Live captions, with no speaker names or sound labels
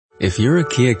If you're a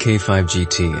Kia K5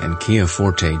 GT and Kia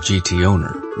Forte GT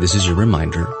owner, this is your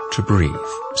reminder to breathe.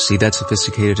 See that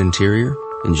sophisticated interior?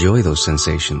 Enjoy those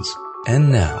sensations.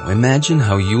 And now, imagine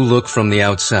how you look from the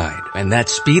outside and that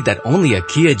speed that only a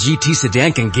Kia GT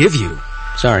sedan can give you.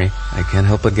 Sorry, I can't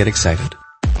help but get excited.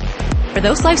 For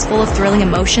those lives full of thrilling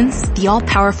emotions, the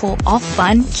all-powerful,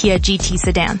 all-fun Kia GT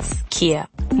sedans. Kia.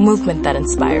 Movement that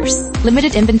inspires.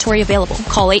 Limited inventory available.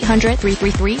 Call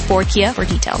 800-333-4KIA for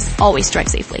details. Always drive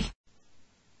safely.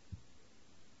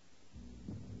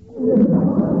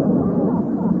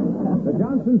 The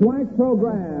Johnson's Wax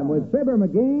Program with Fibber,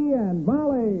 MCGee, and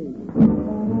Molly.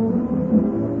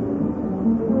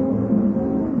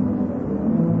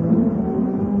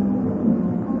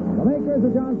 The makers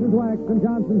of Johnson's Wax and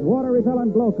Johnson's Water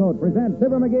Repellent Glow Coat present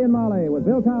Fibber, MCGee, and Molly with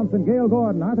Bill Thompson, Gail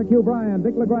Gordon, Arthur Q. Bryan,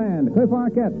 Dick LeGrand, Cliff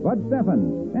Arquette, Bud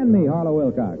Steffen, and me, Harlow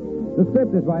Wilcox. The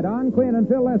script is by Don Quinn and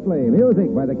Phil Leslie.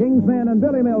 Music by the King's Men and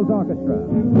Billy Mills Orchestra.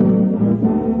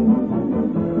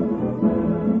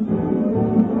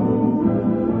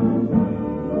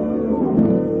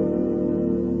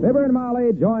 Fibber and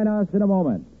Molly join us in a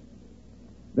moment.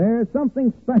 There's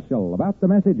something special about the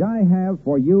message I have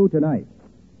for you tonight.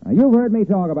 Now, you've heard me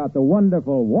talk about the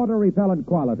wonderful water-repellent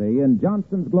quality in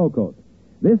Johnson's Glow Coat.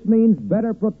 This means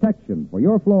better protection for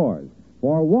your floors,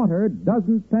 for water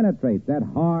doesn't penetrate that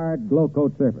hard Glow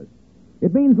Coat surface.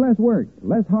 It means less work,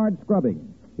 less hard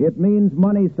scrubbing. It means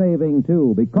money saving,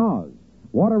 too, because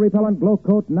water-repellent Glow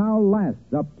Coat now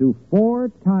lasts up to 4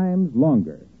 times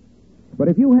longer. But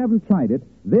if you haven't tried it,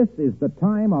 this is the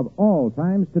time of all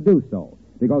times to do so.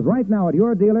 Because right now at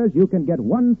your dealers, you can get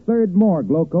 1/3 more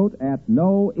Glow Coat at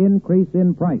no increase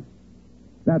in price.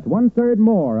 That's 1/3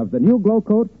 more of the new Glow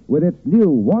Coat with its new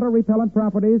water-repellent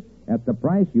properties at the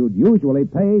price you'd usually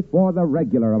pay for the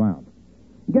regular amount.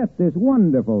 Get this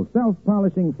wonderful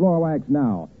self-polishing floor wax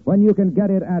now when you can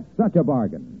get it at such a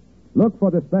bargain. Look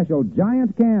for the special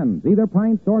giant cans, either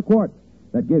pints or quarts,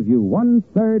 that give you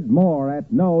 1/3 more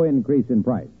at no increase in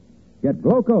price. Get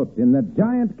Glow Coat in the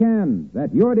giant cans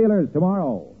at your dealers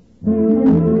tomorrow.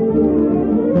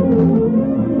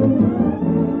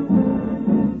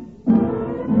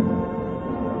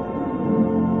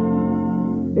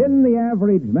 In the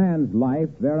average man's life,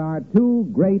 there are 2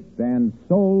 great and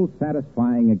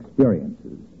soul-satisfying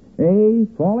experiences. A,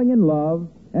 falling in love,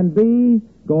 and B,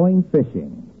 going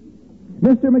fishing.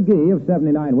 Mr. McGee of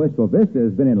 79 Wistful Vista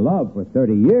has been in love for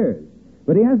 30 years,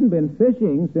 but he hasn't been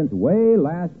fishing since way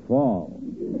last fall.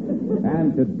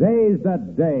 And today's the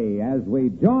day as we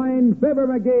join Fibber,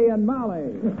 McGee, and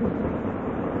Molly.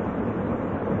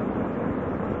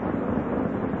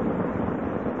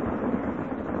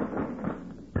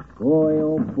 Boy,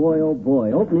 oh boy, oh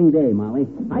boy. Opening day, Molly.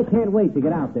 I can't wait to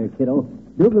get out there, kiddo.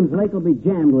 Dugan's Lake will be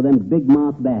jammed with them big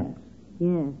mouth bass.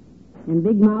 Yes. And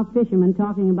big mouth fishermen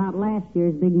talking about last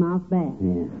year's big mouth bass.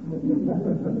 Yeah.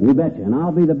 You betcha. And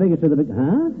I'll be the biggest of the big...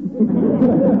 Huh?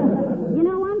 You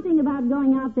know one thing about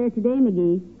going out there today,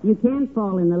 McGee? You can't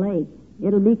fall in the lake.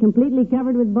 It'll be completely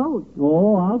covered with boats.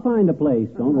 Oh, I'll find a place.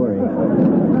 Don't worry.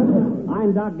 I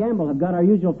and Doc Gamble have got our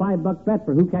usual $5 bet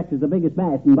for who catches the biggest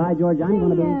bass. And by George, I'm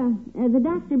going to be... The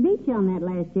doctor beat you on that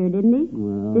last year, didn't he?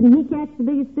 Well... Didn't he catch the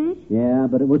biggest fish? Yeah,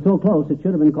 but it was so close it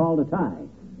should have been called a tie.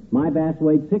 My bass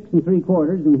weighed 6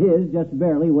 3/4, and his just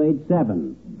barely weighed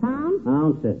 7 pounds.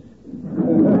 Ounces.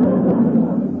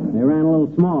 They ran a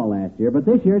little small last year, but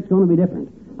this year it's going to be different.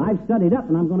 I've studied up,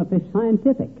 and I'm going to fish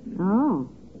scientific. Oh,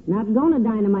 not going to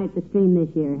dynamite the stream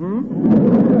this year, huh?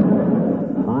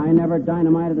 I never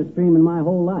dynamited a stream in my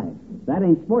whole life. That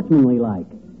ain't sportsmanly like.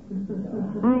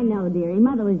 I know, dearie.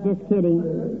 Mother was just kidding.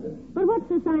 But what's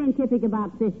so scientific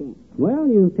about fishing? Well,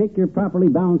 you take your properly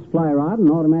balanced fly rod and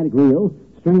automatic reel,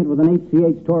 string it with an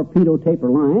HCH torpedo taper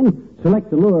line, select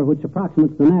the lure which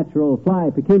approximates the natural fly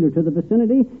peculiar to the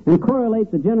vicinity, and correlate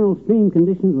the general stream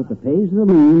conditions with the phase of the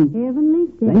moon. Heavenly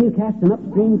stick. Then you cast an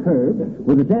upstream curve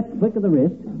with a deft flick of the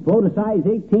wrist, float a size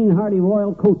 18 Hardy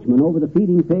Royal Coachman over the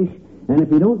feeding fish, and if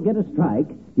you don't get a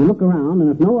strike, you look around, and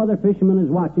if no other fisherman is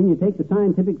watching, you take the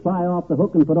scientific fly off the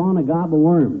hook and put on a gob of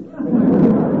worms.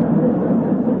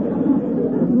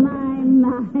 My.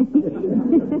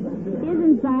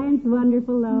 Isn't science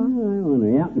wonderful, though? I wonder,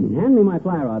 yeah. Hand me my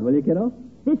fly rod, will you, kiddo?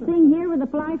 This thing here with a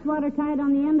fly swatter tied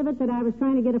on the end of it that I was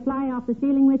trying to get a fly off the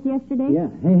ceiling with yesterday? Yeah.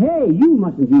 Hey, you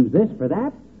mustn't use this for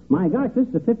that. My gosh, this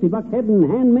is a $50 head and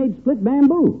handmade split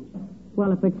bamboo.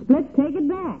 Well, if it's split, take it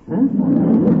back. Huh?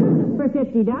 For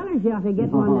 $50, you ought to get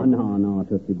one. Oh, no,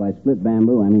 Tootsie, by split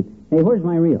bamboo. I mean, hey, where's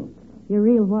my reel? Your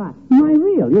reel what? My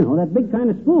reel, you know, that big kind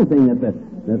of spool thing that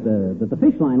the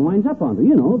fish line winds up onto.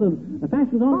 You know, the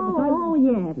fastens on the side. Oh,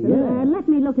 yes. Yeah. Let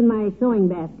me look in my sewing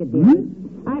basket, dear.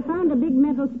 Mm-hmm. I found a big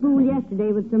metal spool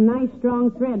yesterday with some nice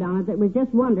strong thread on it that was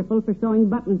just wonderful for sewing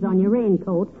buttons on your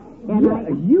raincoat. And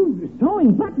You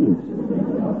sewing buttons?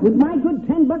 With my good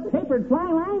 $10 papered fly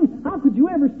line? How could you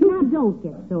ever Now, don't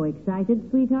get so excited,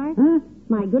 sweetheart. Huh?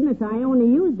 My goodness, I only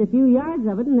used a few yards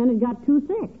of it, and then it got too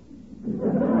thick.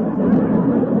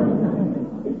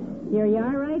 Here you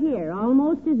are right here,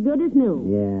 almost as good as new.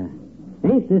 Yeah.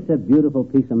 Ain't this a beautiful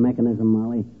piece of mechanism,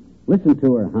 Molly? Listen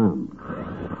to her hum.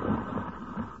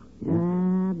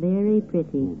 Ah, very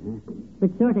pretty.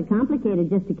 But sort of complicated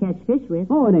just to catch fish with.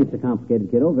 Oh, it ain't so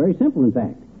complicated, kiddo. Very simple, in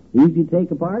fact. Easy to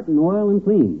take apart and oil and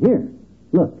clean. Here,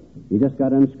 look. You just got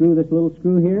to unscrew this little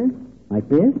screw here, like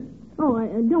this. Oh,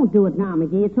 don't do it now,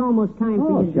 McGee. It's almost time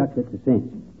for you to... Shucks, it's a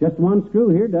cinch. Just one screw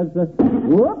here does the...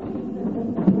 Whoops!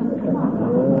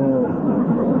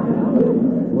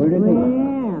 Where'd it go?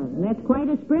 Well, that's quite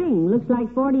a spring. Looks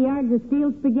like 40 yards of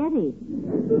steel spaghetti.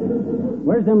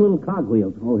 Where's them little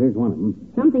cogwheels? Oh, here's one of them.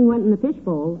 Something went in the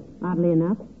fishbowl, oddly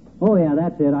enough. Oh, yeah,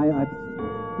 that's it.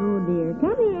 Oh, dear.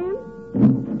 Come in.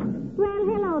 Well,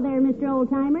 hello there, Mr.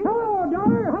 Oldtimer. Hello,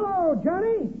 daughter. Hello,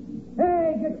 Johnny.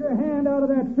 Hey, get your hand out of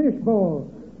that fishbowl.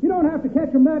 You don't have to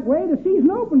catch them that way. The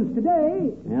season opens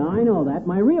today. Yeah, I know that.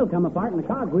 My reel come apart and the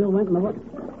cogwheel went in the...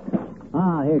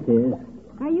 Ah, here it is.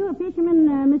 Are you a fisherman,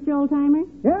 Mr. Oldtimer?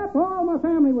 Yep, all my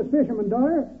family was fishermen,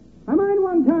 daughter. I mind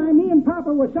one time me and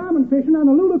Papa was salmon fishing on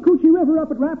the Lulacoochee River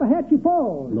up at Rappahatchee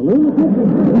Falls. The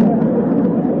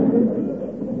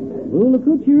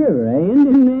Lulacoochee River, eh?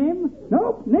 Indian name?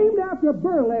 Nope, named after a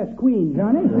burlesque queen,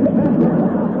 Johnny.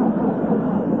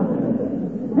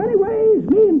 Anyways,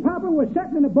 me and Papa was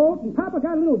sitting in a boat, and Papa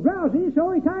got a little drowsy,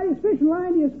 so he tied his fishing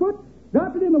line to his foot,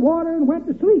 dropped it in the water, and went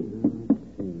to sleep.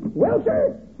 Well,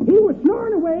 sir, he was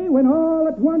snoring away when all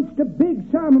at once the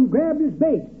big salmon grabbed his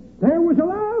bait. There was a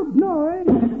loud noise.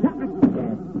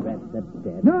 That's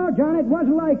dead. No, John, it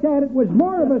wasn't like that. It was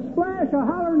more of a splash, a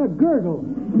holler, and a gurgle.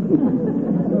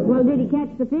 Well, did he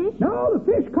catch the fish? No, the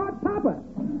fish caught Papa.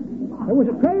 There was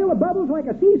a trail of bubbles like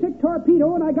a seasick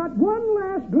torpedo, and I got one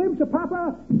last glimpse of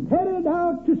Papa headed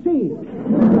out to sea.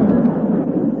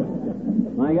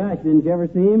 My gosh, didn't you ever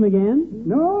see him again?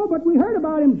 No, but we heard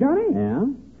about him, Johnny. Yeah?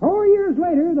 4 years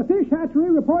later, the fish hatchery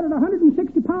reported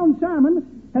 160-pound salmon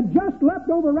had just leapt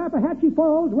over Rappahatchee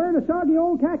Falls wearing a soggy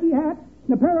old khaki hat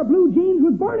and a pair of blue jeans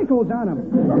with barnacles on them.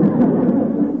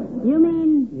 You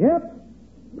mean... Yep.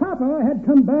 Papa had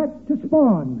come back to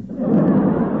spawn.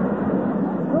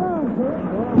 Go on, sir.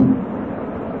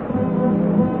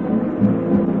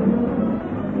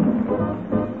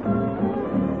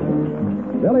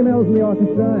 Billy Mills in the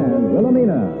orchestra and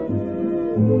Wilhelmina.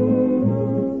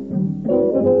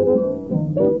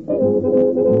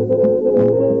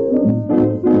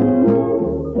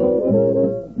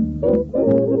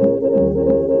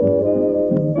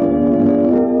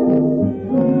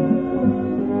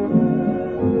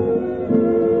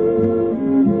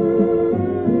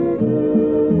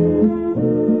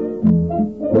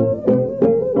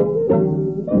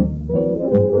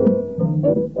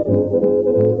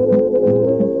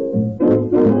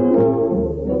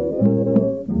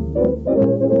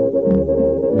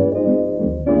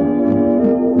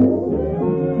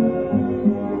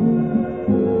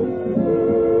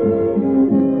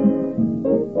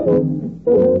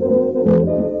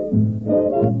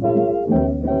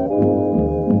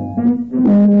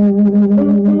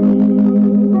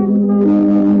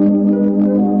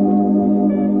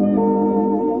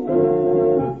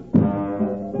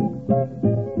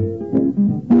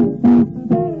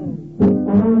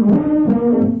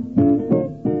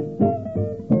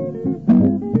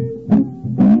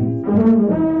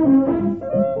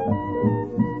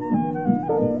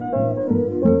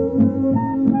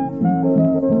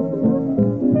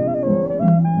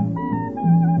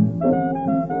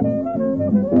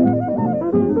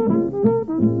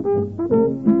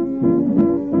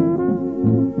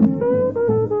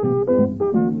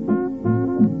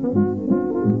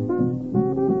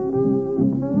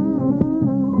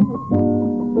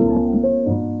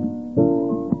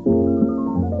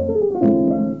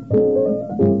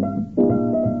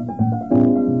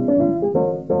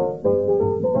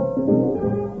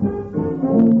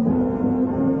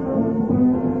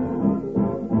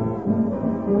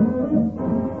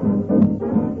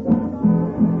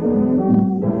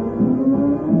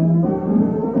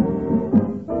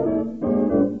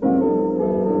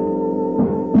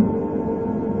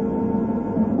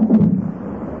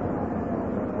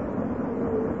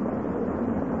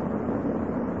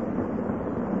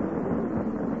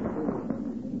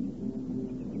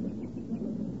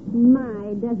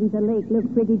 My, doesn't the lake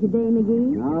look pretty today,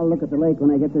 McGee? I'll look at the lake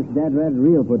when I get this dad-rat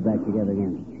reel put back together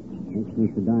again. Makes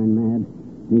me so darn mad.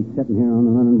 Me sitting here on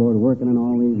the running board working and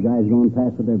all these guys going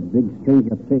past with their big strings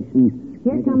of fish and...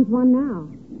 Here comes one now.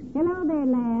 Hello there,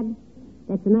 lad.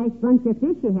 That's a nice bunch of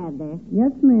fish you have there.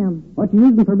 Yes, ma'am. What you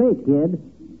using for bait, kid?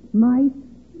 Mice,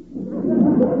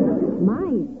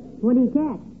 Mice. What do you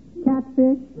catch?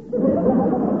 catfish.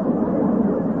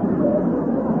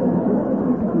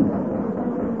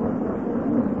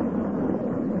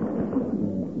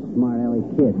 Smart alley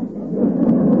kid.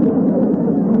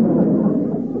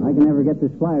 I can never get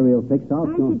this fly reel fixed.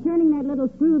 Aren't you turning that little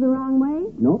screw the wrong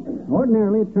way? Nope.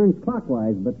 Ordinarily it turns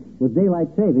clockwise, but with daylight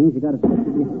savings, you got to twist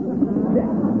it.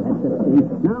 That's it.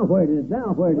 Now where did it?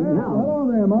 Now where did it? Now.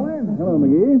 Hello there, Molly. Hello,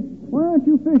 McGee. Why aren't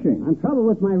you fishing? I'm trouble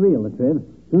with my reel, Latriv. As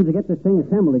soon as I get this thing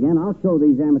assembled again, I'll show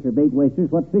these amateur bait wasters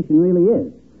what fishing really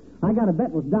is. I got a bet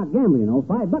with Doc Gamble, you know,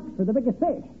 $5 for the biggest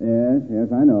fish.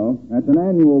 Yes, I know. That's an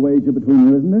annual wager between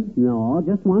you, isn't it? No,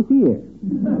 just once a year.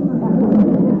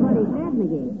 That's what he said,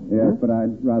 McGee. Yes, but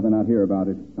I'd rather not hear about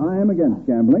it. I am against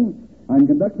gambling. I'm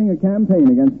conducting a campaign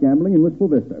against gambling in Wistful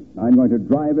Vista. I'm going to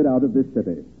drive it out of this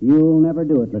city. You'll never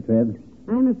do it, Latriv.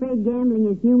 I'm afraid gambling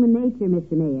is human nature,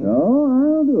 Mr. Mayor. Oh,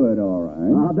 I'll do it, all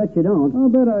right. I'll bet you don't. I'll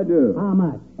bet I do. How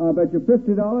much? I'll bet you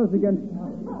 $50 against...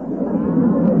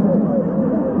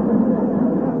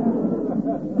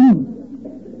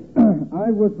 I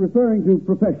was referring to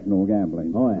professional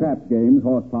gambling. Oh, yeah. Craps games,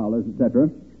 horse parlors, etc.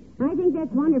 I think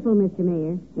that's wonderful, Mr.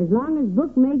 Mayor. As long as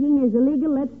bookmaking is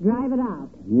illegal, let's drive it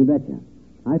out. You betcha.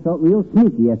 I felt real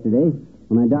sneaky yesterday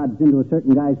when I dodged into a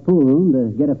certain guy's pool room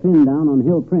to get a fin down on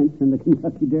Hill Prince in the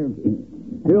Kentucky Derby.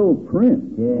 Hill Prince?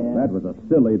 Yeah. That was a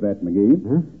silly bet, McGee.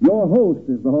 Huh? Your host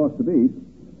is the horse to beat.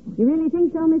 You really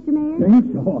think so, Mr. Mayor?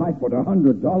 Think so? I put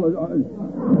 $100 on...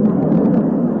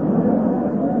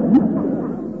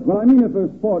 Well, I mean, if a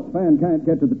sports fan can't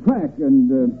get to the track,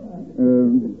 and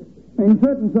in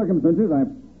certain circumstances, I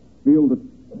feel that...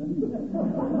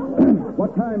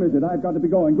 What time is it? I've got to be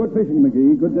going. Good fishing,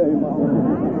 McGee. Good day, Molly.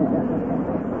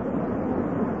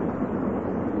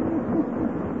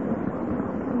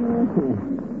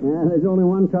 Yeah, there's only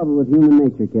one trouble with human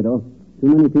nature, kiddo. Too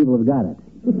many people have got it.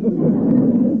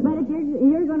 But if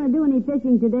you're going to do any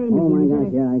fishing today, Oh, my McGee,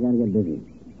 gosh, yeah, I got to get busy.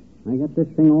 I got this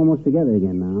thing almost together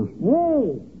again now.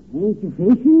 Hey, ain't you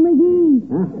fishing, McGee?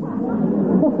 Huh?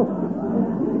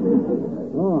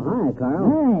 Oh, hi, Carl.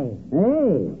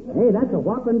 Hey. Hey, that's a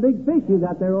whopping big fish you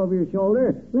got there over your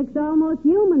shoulder. looks almost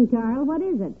human, Carl. What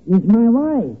is it? It's my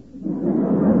wife.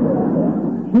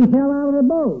 She fell out of the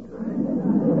boat.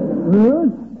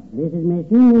 Ruth, this is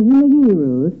Mr. and Mrs. McGee,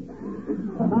 Ruth.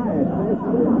 How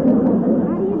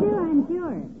do you do, I'm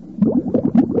sure?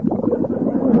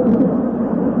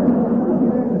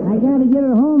 I got to get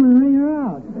her home and ring her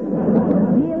out.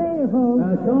 See you later, folks.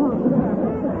 So long.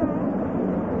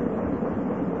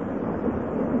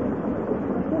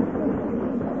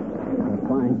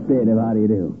 Fine state of how do you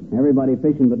do. Everybody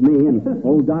fishing but me, and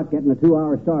old Doc getting a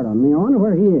 2-hour start on me. I wonder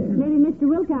where he is. Maybe Mr.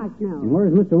 Wilcox knows. And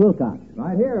where's Mr. Wilcox?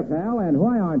 Right here, pal, and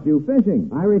why aren't you fishing?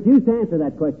 I refuse to answer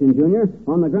that question, Junior,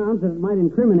 on the grounds that it might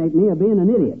incriminate me of being an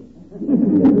idiot. He's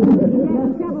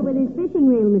having trouble with his fishing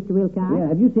reel, Mr. Wilcox. Yeah,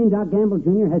 have you seen Doc Gamble,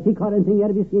 Jr.? Has he caught anything yet?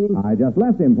 Have you seen him? I just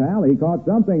left him, pal. He caught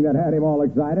something that had him all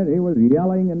excited. He was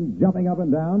yelling and jumping up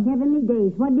and down. Heavenly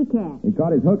days. What'd he catch? He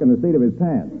caught his hook in the seat of his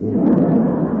pants.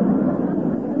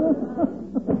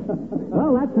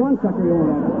 Well, that's one sucker you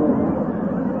won't have to play.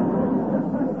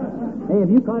 Hey, have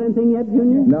you caught anything yet,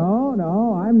 Junior? No,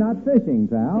 I'm not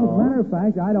fishing, pal. As a matter of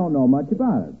fact, I don't know much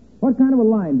about it. What kind of a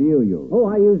line do you use? Oh,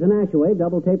 I use an Ashaway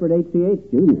double-tapered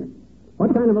HCH, Junior.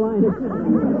 What kind of a line is...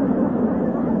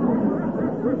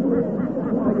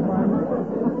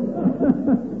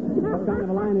 What kind of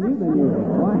a line have you been using?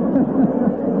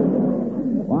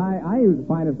 Why, I use the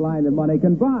finest line that money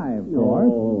can buy, of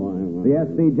course. Oh, The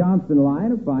S.C. Johnston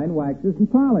line of fine waxes and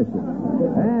polishes.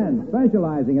 And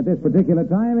specializing at this particular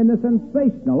time in the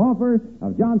sensational offer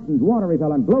of Johnston's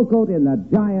water-repellent glow coat in the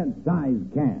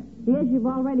giant-sized can. Yes, you've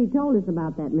already told us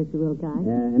about that, Mr. Wilcox.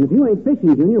 and if you ain't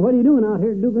fishing, Junior, what are you doing out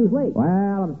here at Dugan's Lake?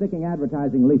 Well, I'm sticking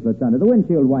advertising leaflets under the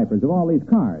windshield wipers of all these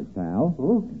cars, pal.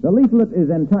 Oh? The leaflet is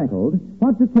entitled,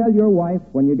 What to Tell Your Wife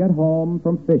When You Get Home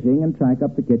from Fishing and Track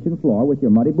Up the Kitchen Floor with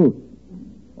Your Muddy Boots.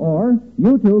 Or,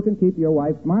 you too can keep your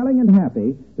wife smiling and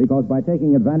happy because by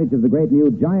taking advantage of the great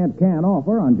new giant can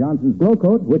offer on Johnson's Glow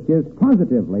Coat, which is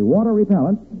positively water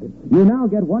repellent, you now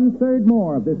get 1/3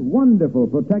 more of this wonderful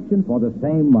protection for the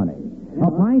same money. A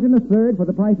pint and a third for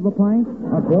the price of a pint,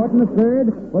 a quart and a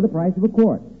third for the price of a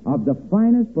quart of the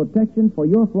finest protection for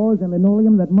your floors and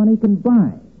linoleum that money can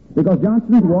buy. Because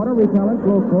Johnson's water repellent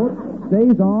Glow Coat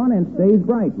stays on and stays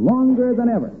bright longer than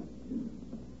ever.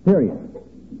 Period.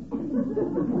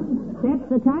 That's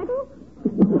the title?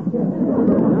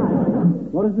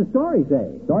 What does the story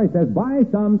say? Story says, buy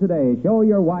some today. Show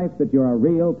your wife that you're a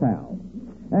real pal.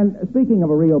 And speaking of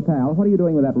a real pal, what are you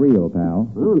doing with that reel,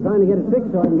 pal? Well, I'm trying to get it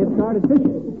fixed so I can get started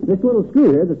fishing. This little screw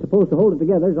here that's supposed to hold it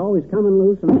together is always coming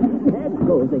loose, and there it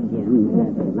goes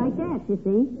again. Like that, you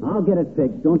see. I'll get it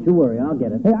fixed. Don't you worry. I'll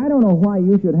get it. Hey, I don't know why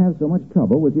you should have so much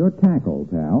trouble with your tackle,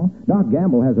 pal. Doc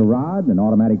Gamble has a rod, an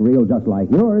automatic reel just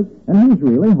like yours, and he's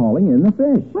really hauling in the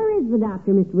fish. Where is the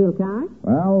doctor, Mr. Wilcox?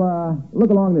 Well,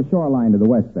 look along the shoreline to the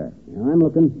west there. Yeah, I'm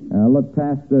looking. Look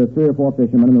past 3 or 4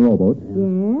 fishermen in the rowboat.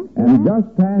 Yes. And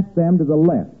just past them to the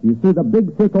left. You see the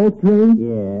big, thick oak tree?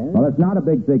 Yeah. Well, it's not a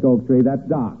big, thick oak tree. That's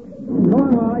Doc. Go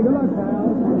on, Wally. Good luck, pal.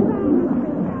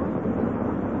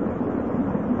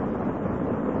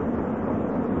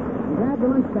 Grab the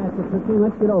lunch basket, Tootsie.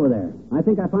 Let's get over there. I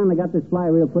think I finally got this fly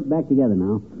reel put back together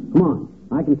now. Come on.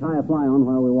 I can tie a fly on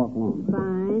while we walk along.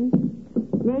 Fine.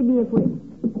 Maybe if we...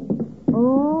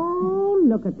 Oh,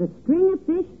 look at the string of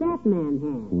fish that man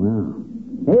has. Wow.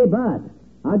 Hey, Bud.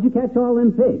 How'd you catch all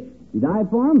them fish? You dive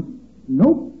for them?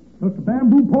 Nope. Just a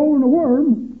bamboo pole and a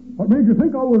worm. What made you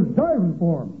think I was diving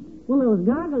for 'em? Well, those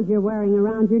goggles you're wearing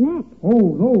around your neck.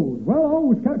 Oh, those. Well, I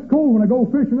always catch cold when I go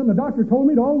fishing, and the doctor told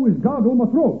me to always goggle my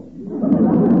throat. Hey,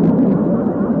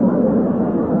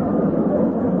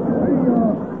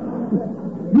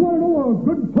 you want to know a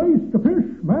good place to fish,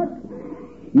 Mac?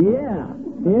 Yeah.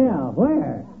 Yeah,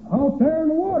 where? Out there in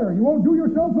the water. You won't do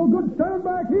yourself so good standing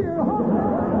back here.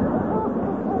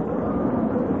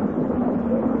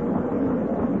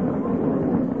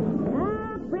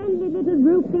 Friendly little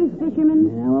group, these fishermen.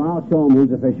 Yeah, well, I'll show 'em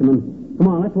who's a fisherman. Come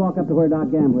on, let's walk up to where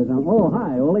Doc Gamble is. Oh,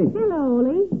 hi, Ole. Hello,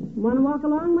 Ole. Want to walk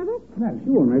along with us? Well,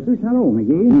 sure, missus. Hello,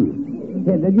 McGee.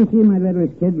 Hey, did you see my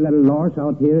littlest kid, little Lars,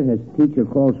 out here? His teacher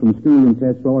calls from school and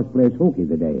says Lars plays hooky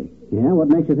today. Yeah, what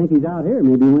makes you think he's out here?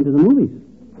 Maybe he went to the movies.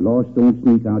 Lars don't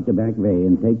sneak out the back way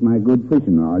and take my good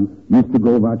fishing rod. Used to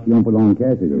go watch Yumple on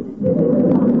Cassidy.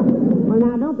 Well,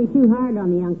 now, don't be too hard on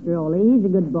the youngster, Ole. He's a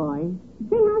good boy.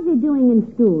 Say, how's he doing in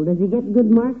school? Does he get good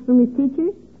marks from his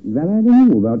teachers? Well, I don't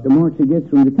know about the marks he gets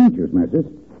from the teachers, missus.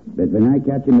 But when I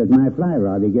catch him with my fly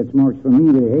rod, he gets marks from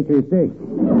me with a hickory stick.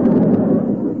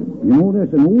 You know,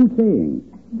 there's an old saying,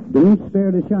 don't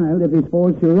spare the child if he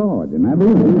spoils your rod, and I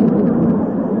believe it.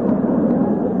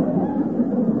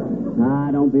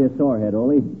 Don't be a sorehead,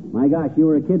 Ole. My gosh, you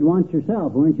were a kid once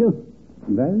yourself, weren't you?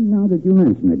 Well, now that you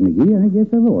mention it, McGee, I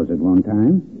guess I was at one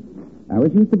time. I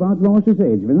was just about Lars's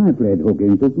age when I played hooky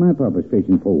and took my papa's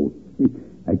fishing pole.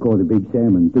 I caught a big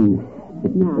salmon, too.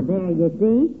 Now, there you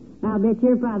see. I'll bet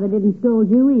your father didn't scold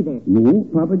you either. No,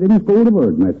 Papa didn't scold a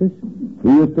word, missus. He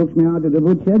just took me out to the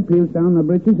woodshed, peels down my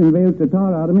breeches, and wails the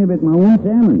tar out of me with my own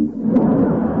salmon.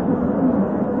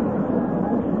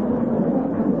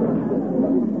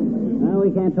 We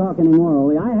can't talk anymore,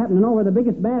 Ole. I happen to know where the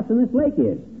biggest bass in this lake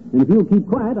is. And if you'll keep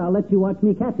quiet, I'll let you watch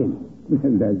me catch him.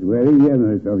 That's very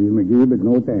generous of you, McGee, but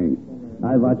no thanks.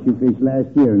 I watched you fish last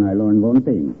year, and I learned one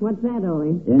thing. What's that,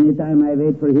 Ole? Anytime I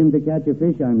wait for him to catch a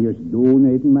fish, I'm just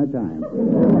donating my time.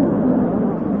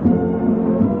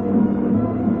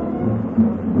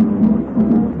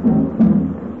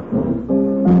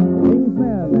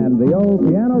 Kingsmen and the old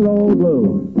piano roll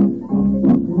blues.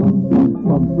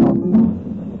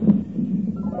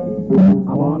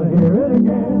 I want to hear it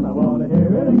again, I want to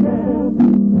hear it again.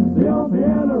 The old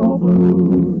piano roll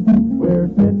blues. We're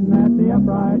sitting at the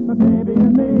upright, my baby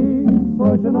and me,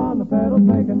 pushing on the pedals,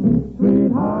 making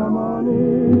sweet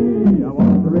harmony. I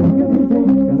want the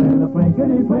rinkety-tink and then a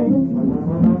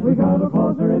plinkety-plink. We got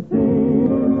closer, it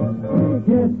seems. We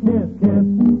kiss, kiss, kiss,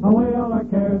 away all our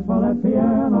cares while that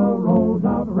piano rolls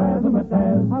out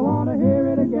razzmatazz. I want to hear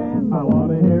it again, I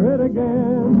want to hear it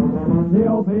again. The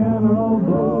old piano roll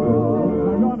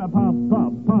blues. I'm gonna pump,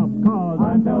 pump, pump, cause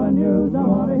I'm telling you, I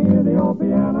want to hear the old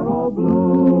piano roll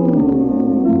blues.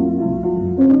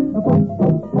 A pump,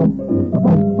 pump, pump, a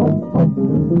pump, pump, pump.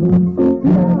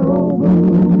 Piano roll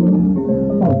blues.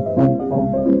 Pump, pump, pump,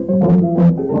 pump,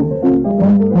 pump,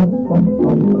 pump, pump,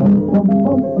 pump, pump, pump,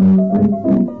 pump, swing,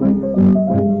 swing, swing,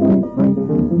 swing, swing,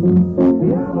 swing.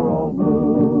 Piano roll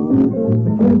blues.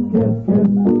 The kiss, kiss, kiss,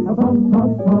 a pump,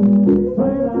 pump, pump.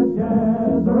 Play that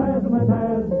jazz, the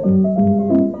razzmatazz.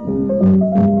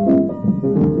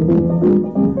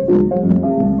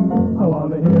 I want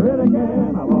to hear it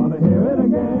again, I want to hear it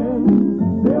again.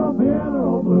 The old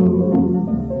piano blues.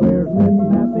 We're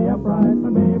sitting at the upright, my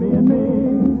baby and me,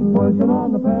 pushing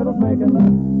on the pedals, making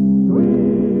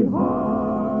sweet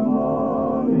harmony.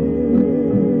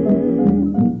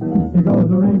 Here goes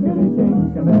a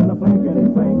rinkety-tink and then a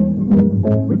plinkety-plink.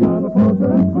 We got a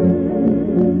closer and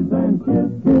squeeze and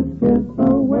kiss, kiss, kiss.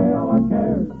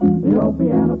 old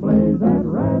piano plays that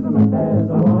razzmatazz.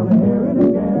 I want to hear it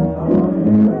again. I want to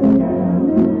hear it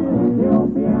again. The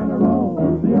old piano roll.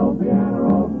 The old piano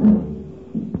roll.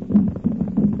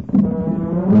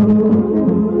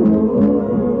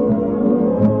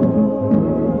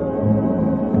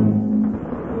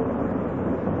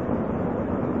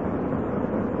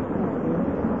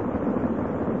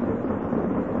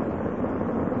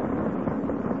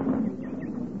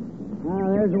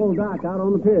 There's old Doc out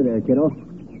on the pier there, kiddo.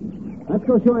 Let's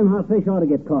go show him how fish ought to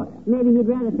get caught. Maybe he'd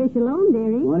rather fish alone,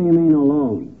 dearie. What do you mean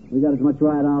alone? We got as much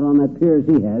ride out on that pier as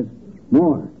he has.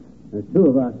 More. There's two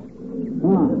of us. Come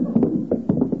on.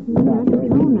 Now.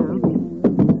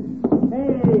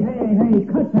 Hey,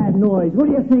 cut that noise. Who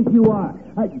do you think you are?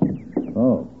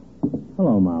 Oh.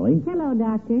 Hello, Molly. Hello,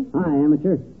 Doctor. Hi,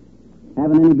 amateur.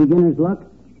 Having any beginner's luck?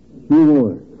 You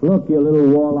were. Look, you little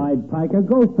wall-eyed piker,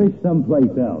 go fish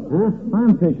someplace else. Huh?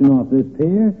 I'm fishing off this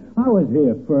pier. I was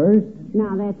here first.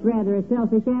 Now, that's rather a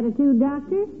selfish attitude,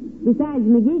 Doctor. Besides,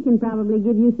 McGee can probably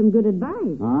give you some good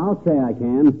advice. I'll say I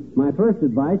can. My first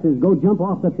advice is go jump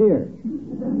off the pier.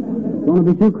 It's going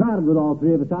to be too crowded with all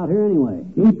three of us out here anyway.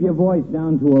 Keep your voice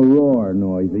down to a roar,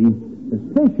 Noisy. There's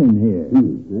fish in here.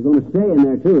 They're going to stay in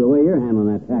there, too, the way you're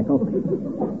handling that tackle.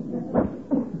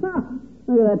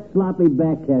 Look at that sloppy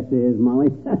backcast of his, Molly.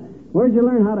 Where'd you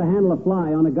learn how to handle a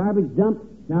fly? On a garbage dump?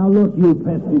 Now, look, you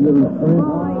pesky little...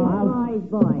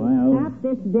 Boys. Well, Stop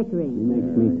this dickering. It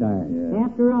makes me tired. Yeah.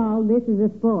 After all, this is a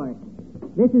sport.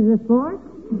 This is a sport?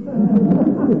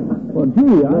 Well, gee,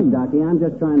 Look, Docky, I'm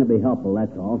just trying to be helpful,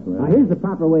 that's all. Now, here's the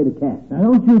proper way to cast.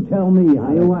 Now, don't you tell me how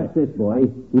Now, you watch this,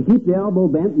 boy. You keep the elbow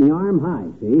bent and the arm high,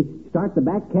 see? Start the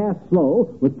back cast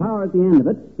slow, with power at the end of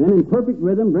it, then in perfect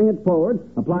rhythm, bring it forward,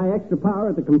 apply extra power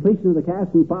at the completion of the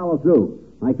cast, and follow through.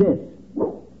 Like this.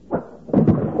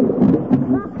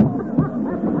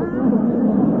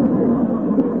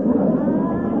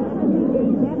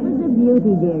 That was a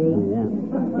beauty, dearie. Yeah.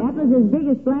 That was as big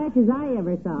a splash as I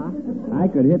ever saw. I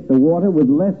could hit the water with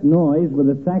less noise with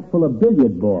a sack full of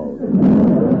billiard balls.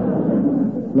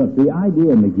 Look, the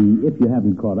idea, McGee, if you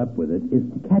haven't caught up with it, is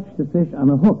to catch the fish on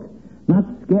a hook, not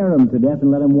scare them to death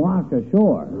and let them wash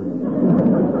ashore.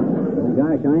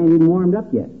 Gosh, I ain't even warmed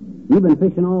up yet. You've been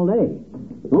fishing all day.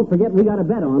 Don't forget we got a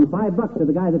bet on $5 to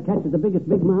the guy that catches the biggest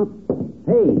big mouth.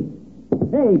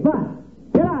 Hey, Bud,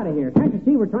 get out of here. Can't you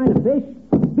see we're trying to fish?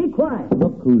 Be quiet.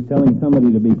 Look who's telling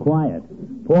somebody to be quiet.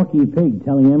 Porky Pig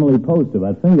telling Emily Post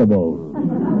about finger bowls.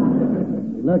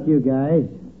 Look, you guys,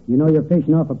 you know you're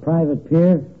fishing off a private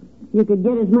pier? You could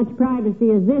get as much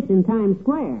privacy as this in Times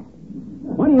Square.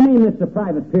 What do you mean it's a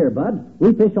private pier, Bud?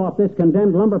 We fish off this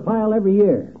condemned lumber pile every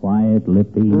year. Quiet,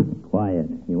 Lippy, quiet.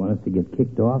 You want us to get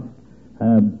kicked off?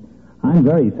 I'm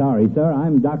very sorry, sir.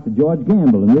 I'm Dr. George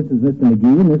Gamble, and this is Mr.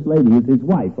 McGee, and this lady is his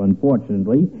wife,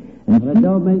 unfortunately. And Well, it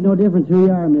don't make no difference who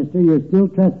you are, mister. You're still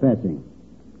trespassing.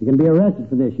 You can be arrested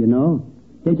for this, you know.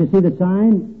 Did you see the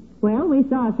sign? Well, we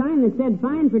saw a sign that said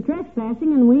fine for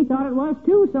trespassing, and we thought it was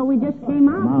too, so we just came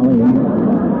out. Molly.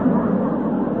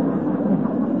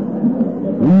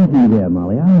 Easy there,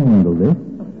 Molly. I'll handle this.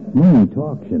 Money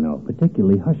talks, you know,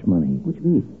 particularly hush money. What you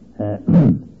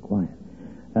mean? Quiet.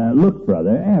 Look,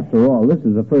 brother, after all, this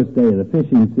is the first day of the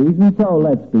fishing season, so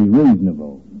let's be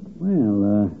reasonable.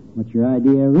 Well, what's your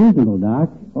idea of reasonable, Doc?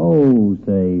 Oh,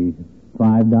 say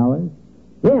 $5?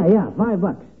 Yeah,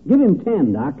 $5. Give him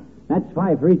 10, Doc. That's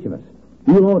 5 for each of us.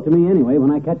 You'll owe it to me anyway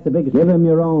when I catch the biggest... Give him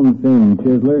your own thing,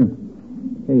 Chisler.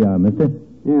 Here you are, mister.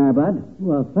 Yeah, Bud.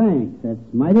 Well, thanks. That's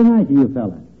mighty nice of you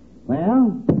fella.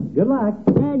 Well, good luck.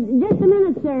 Just a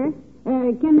minute, sir.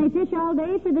 Can they fish all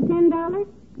day for the $10?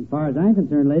 As far as I'm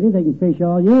concerned, lady, they can fish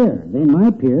all year. They ain't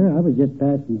my pier. I was just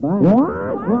passing by.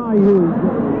 What? Why, you...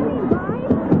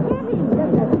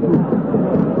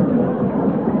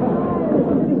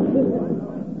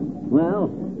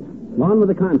 Well, on with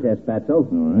the contest, Fatso.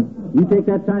 All right. You take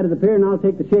that side of the pier, and I'll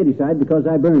take the shady side because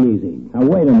I burn easy. Now,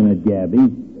 wait a minute, Gabby.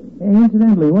 Hey,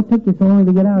 incidentally, what took you so long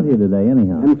to get out here today,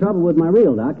 anyhow? I'm in trouble with my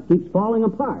reel, Doc. It keeps falling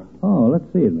apart. Oh, let's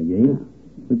see it, McGee.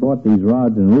 We bought these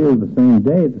rods and reels the same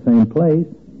day at the same place.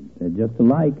 They're just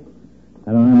alike.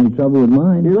 I don't have any trouble with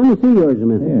mine. Here, let me see yours a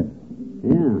minute. Here.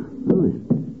 Yeah. Oh, yeah.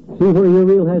 See where your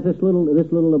reel has this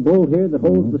little bolt here that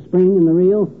holds the spring in the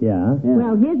reel? Yeah.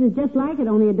 Well, his is just like it,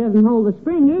 only it doesn't hold the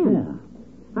spring in. Yeah.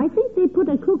 I think they put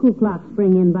a cuckoo clock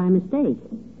spring in by mistake.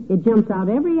 It jumps out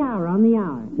every hour on the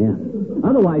hour. Yeah.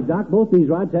 Otherwise, Doc, both these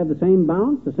rods have the same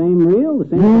bounce, the same reel, the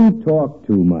same... You talk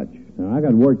too much. Now, I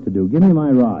got work to do. Give me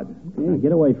my rod. Now,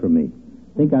 get away from me.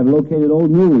 Think I've located old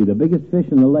Muley, the biggest fish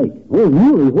in the lake. Old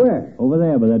Muley, where? Over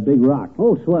there by that big rock.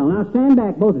 Oh, swell. Now stand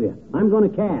back, both of you. I'm going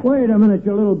to cast. Wait a minute,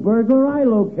 you little burglar. I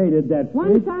located that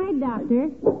One fish. side,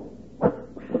 Doctor.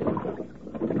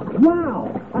 Wow!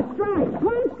 A strike!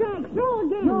 One strike. Throw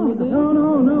again, No, McGee.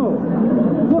 no.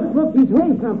 Look, he's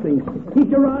weighed something. Keep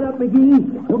your rod up,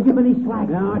 McGee. Don't give any slack.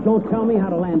 Now, don't tell me how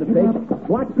to land a fish.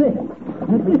 Watch this.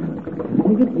 That's it.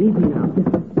 Take it easy now.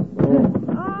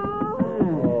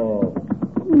 Oh,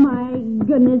 my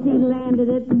goodness, he landed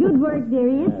it. Good work,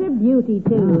 dearie. It's a beauty,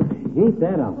 too. Ain't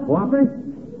that a whopper?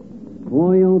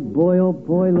 Boy, oh boy,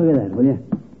 look at that, will you?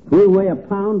 He'll weigh a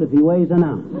pound if he weighs an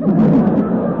ounce.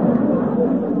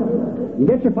 You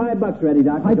get your $5 ready,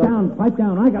 Doctor. Pipe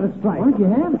down. I got a strike. What, you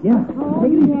have? Yeah. Oh,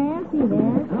 yes, he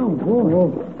has. Oh, boy.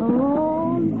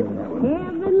 Oh,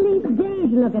 heavenly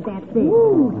days, look at that fish.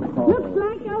 Looks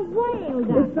like a whale,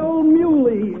 Doctor. It's old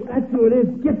Muley. That's who it is.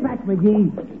 Get back,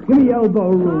 McGee. Give me elbow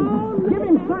room. Oh, Give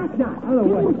him slack, Doc. Other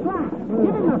way. Give him slack.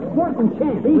 Give him a sporting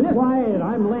chance. Be quiet.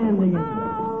 I'm landing it.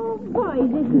 Oh, boys,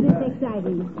 isn't this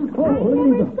exciting? Oh, I look at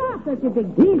never him. saw such a big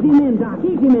Ease him in, Doc.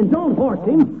 Ease him in. Don't horse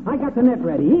him. I got the net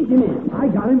ready. Ease him in. I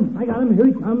got him. Here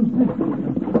he comes.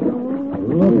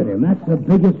 Look at him. That's the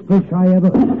biggest fish I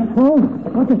ever... Oh,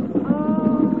 what the...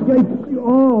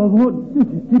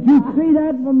 Did you see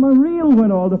that? My reel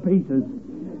went all to pieces.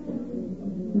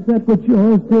 Is that what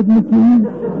yours did, McGee?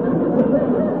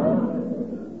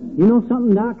 You know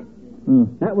something, Doc?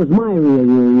 That was my reel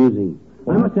you were using.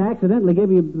 I must have accidentally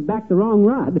gave you back the wrong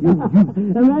rod.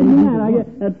 Imagine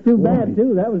that. That's too bad,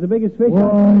 too. That was the biggest fish. Hey,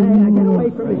 get away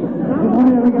from me.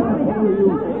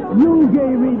 You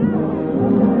gave me...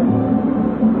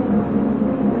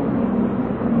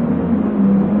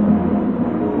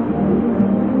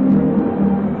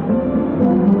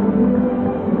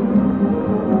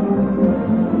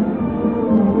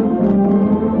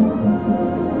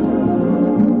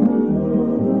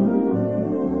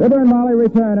 Fibber and Molly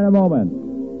return in a moment.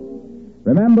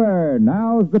 Remember,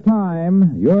 now's the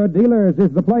time. Your dealers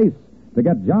is the place to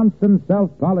get Johnson's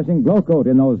self-polishing glow coat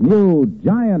in those new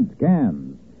giant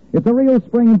cans. It's a real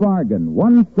spring bargain.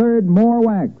 1/3 more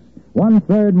wax,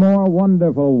 1/3 more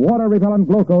wonderful water-repellent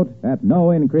glow coat at no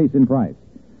increase in price.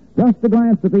 Just a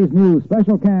glance at these new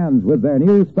special cans with their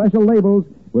new special labels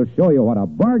will show you what a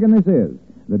bargain this is.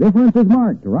 The difference is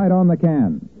marked right on the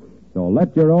can. So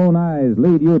let your own eyes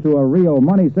lead you to a real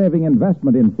money-saving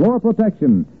investment in floor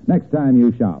protection next time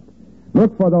you shop.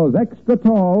 Look for those extra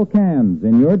tall cans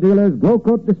in your dealer's glow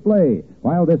coat display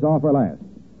while this offer lasts.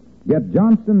 Get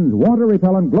Johnson's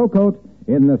water-repellent glow coat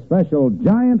in the special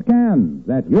giant cans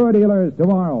at your dealers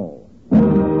tomorrow.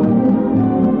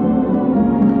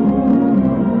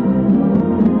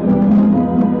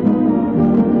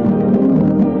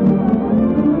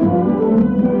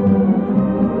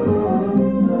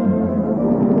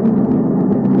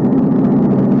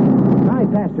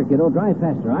 Kiddo, drive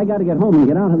faster. I got to get home and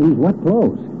get out of these wet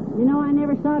clothes. You know, I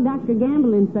never saw Dr.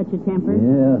 Gamble in such a temper.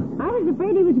 Yeah. I was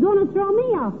afraid he was going to throw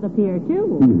me off the pier,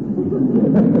 too.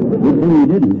 Good thing you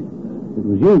didn't. It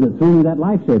was you that threw me that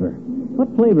lifesaver. What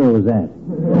flavor was that?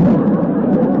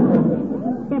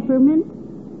 Peppermint.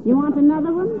 You want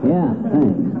another one? Yeah,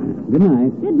 thanks. Good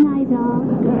night. Good night, all.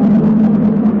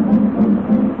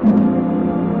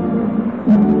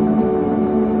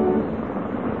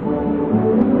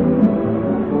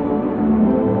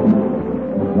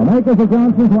 The makers of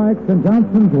Johnson's Wax and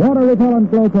Johnson's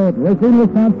Water-Repellent Glow Coat, Racine,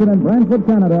 Wisconsin, and Brantford,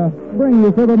 Canada, bring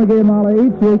you Fibber, McGee, and Molly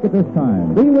each week at this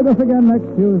time. Be with us again next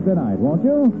Tuesday night, won't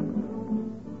you?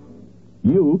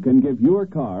 You can give your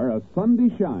car a Sunday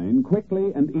shine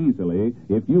quickly and easily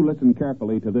if you listen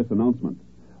carefully to this announcement.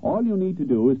 All you need to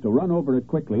do is to run over it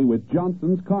quickly with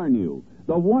Johnson's Car New,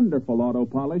 the wonderful auto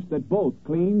polish that both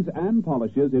cleans and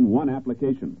polishes in one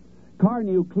application. Car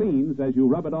New cleans as you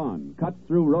rub it on, cuts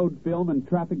through road film and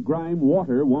traffic grime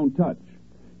water won't touch.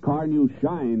 Car New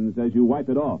shines as you wipe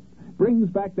it off, brings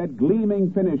back that gleaming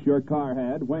finish your car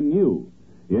had when new.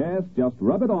 Yes, just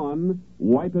rub it on,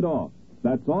 wipe it off.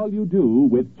 That's all you do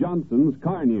with Johnson's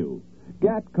Car New.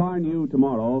 Get Car New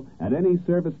tomorrow at any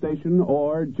service station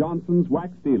or Johnson's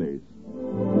Wax dealers.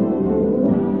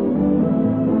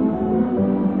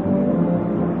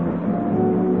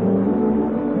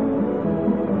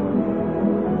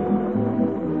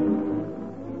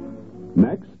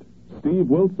 Next, Steve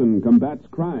Wilson combats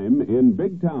crime in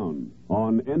Big Town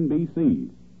on NBC.